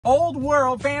Old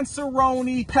World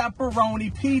Fanceroni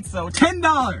Pepperoni Pizza,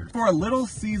 $10 for a Little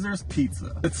Caesars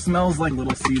pizza. It smells like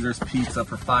Little Caesars pizza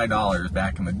for $5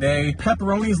 back in the day.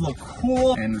 Pepperonis look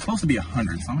cool, and it's supposed to be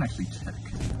 100, so I'm gonna actually check.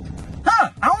 Huh!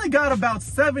 I only got about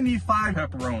 75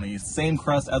 pepperonis, same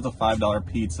crust as a $5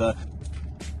 pizza.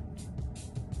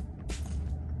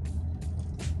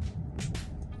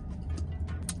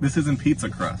 This isn't pizza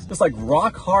crust. Just like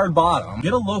rock hard bottom.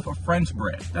 Get a loaf of French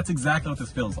bread. That's exactly what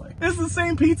this feels like. This is the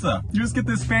same pizza. You just get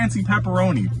this fancy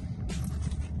pepperoni.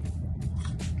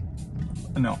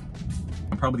 No.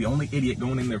 I'm probably the only idiot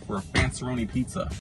going in there for a Fanceroni pizza.